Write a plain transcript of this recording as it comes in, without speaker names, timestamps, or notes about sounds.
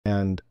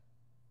And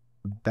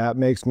that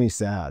makes me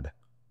sad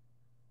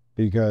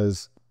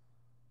because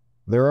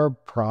there are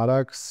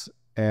products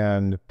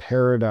and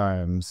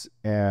paradigms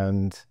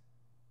and,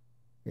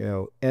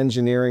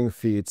 engineering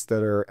feats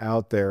that are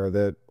out there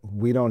that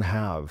we don't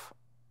have.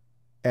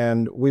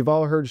 And we've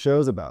all heard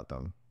shows about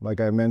them. Like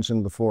I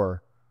mentioned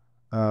before,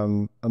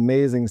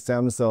 amazing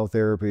stem cell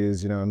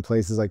therapies, in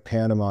places like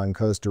Panama and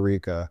Costa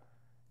Rica.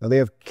 Now, they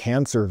have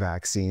cancer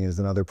vaccines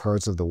in other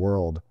parts of the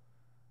world.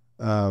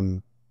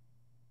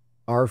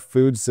 Our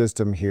food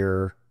system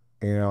here,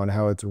 and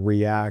how it's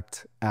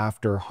react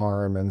after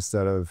harm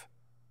instead of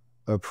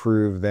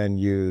approve then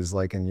use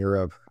like in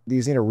Europe,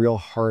 these need a real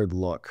hard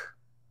look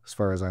as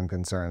far as I'm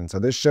concerned. So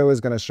this show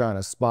is going to shine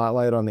a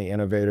spotlight on the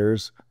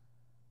innovators,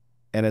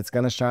 and it's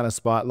going to shine a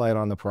spotlight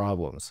on the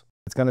problems.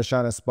 It's going to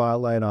shine a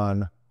spotlight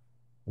on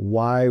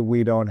why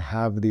we don't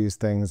have these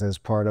things as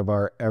part of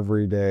our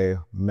everyday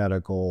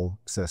medical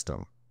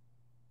system.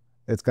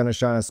 It's going to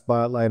shine a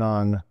spotlight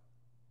on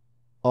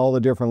all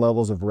the different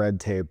levels of red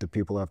tape that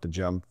people have to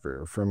jump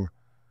through, from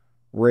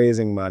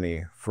raising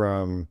money,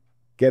 from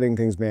getting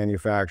things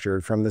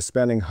manufactured, from the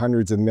spending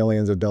hundreds of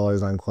millions of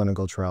dollars on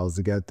clinical trials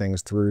to get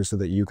things through so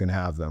that you can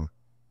have them.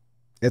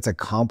 It's a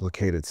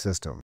complicated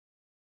system.